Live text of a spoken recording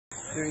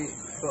3,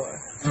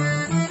 4.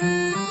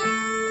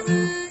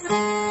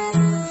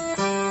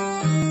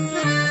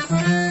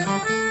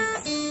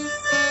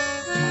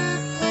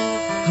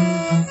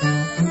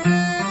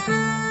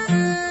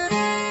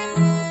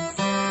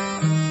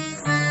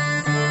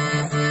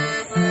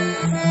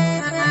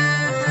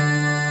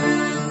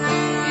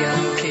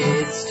 Young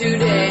kids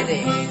today,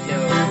 they ain't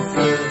no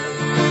good.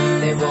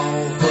 They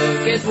won't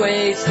work as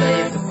wage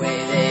slaves the way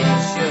they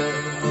should.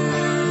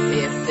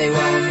 If they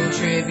won't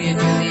contribute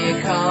to the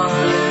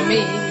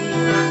economy,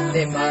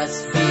 they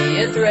must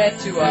be a threat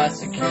to our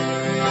securities.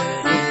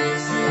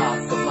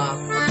 Lock them up.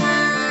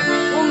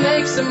 We'll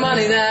make some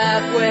money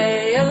that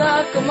way.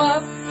 Lock them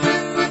up.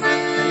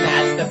 And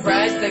that's the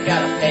price they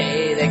gotta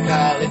pay. They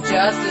call it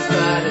justice,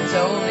 but it's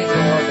only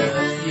for the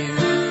few.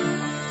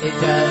 It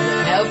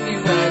doesn't help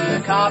you when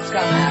the cops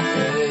come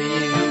after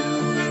you.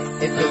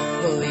 If the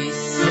police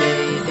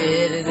say you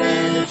did it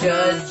and the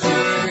judge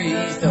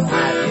agrees, they'll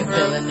have you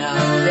filling up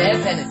their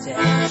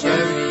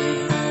penitentiary.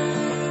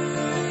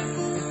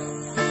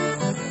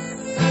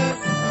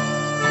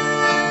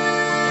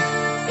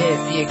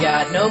 If you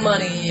got no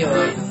money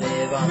or you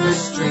live on the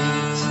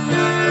street,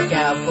 look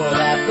out for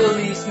that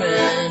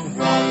policeman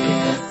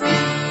walking the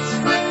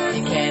beat.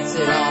 You can't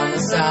sit on the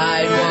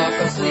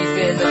sidewalk or sleep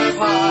in the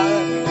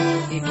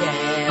park. You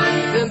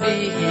can't even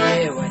be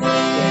here when it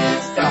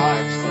gets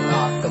dark, so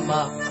lock 'em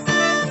up.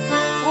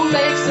 We'll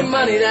make some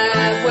money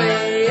that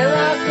way,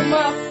 lock 'em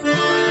up.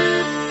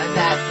 And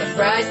that's the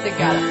price they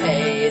gotta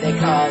pay. They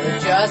call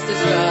it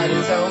justice, but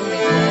it's only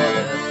for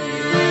the few.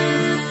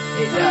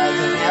 It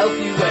doesn't help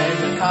you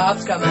when the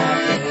cops come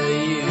after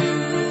you.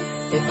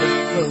 If the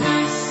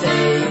police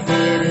say you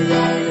did it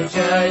and the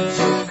judge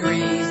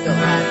agrees, they'll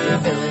have you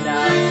filling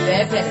up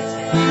their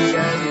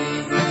penitentiary.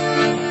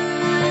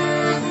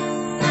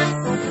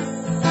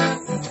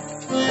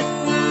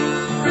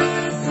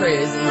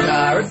 Prisons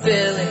are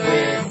filling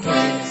with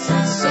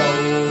innocent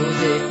souls.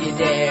 If you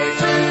dare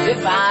to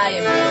defy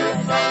them, you'll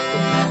end up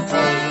in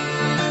told.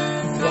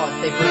 Once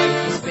they break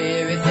your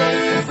spirit, they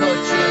can put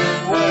you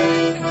to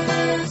work.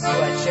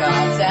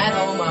 Sweatshops at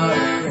home are a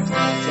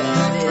criminal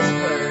justice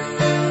work.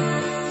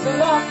 So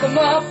lock 'em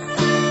up.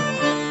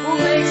 We'll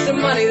make some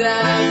money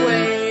that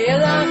way.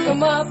 Lock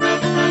 'em up.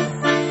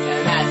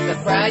 And that's the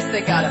price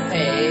they gotta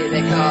pay.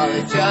 They call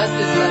it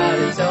justice, but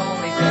it's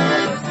only for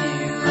the few.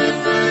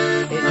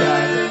 It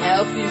doesn't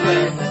help you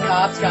when the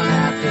cops come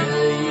after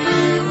you.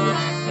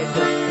 If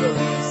the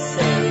police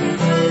say you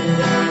did it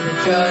and the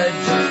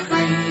judge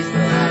agrees,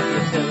 they'll have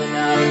you filling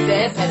up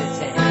their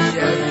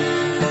penitentiary.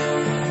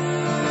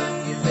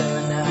 You're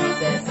filling up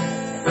their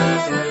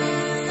penitentiary.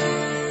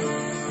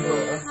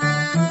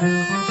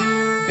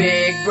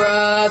 Big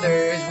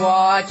Brother's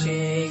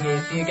watching.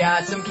 If you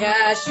got some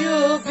cash,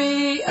 you'll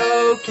be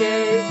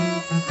okay.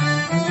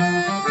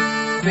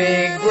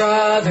 Big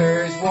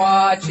Brother's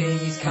watching,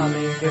 he's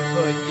coming to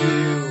put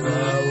you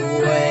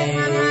away.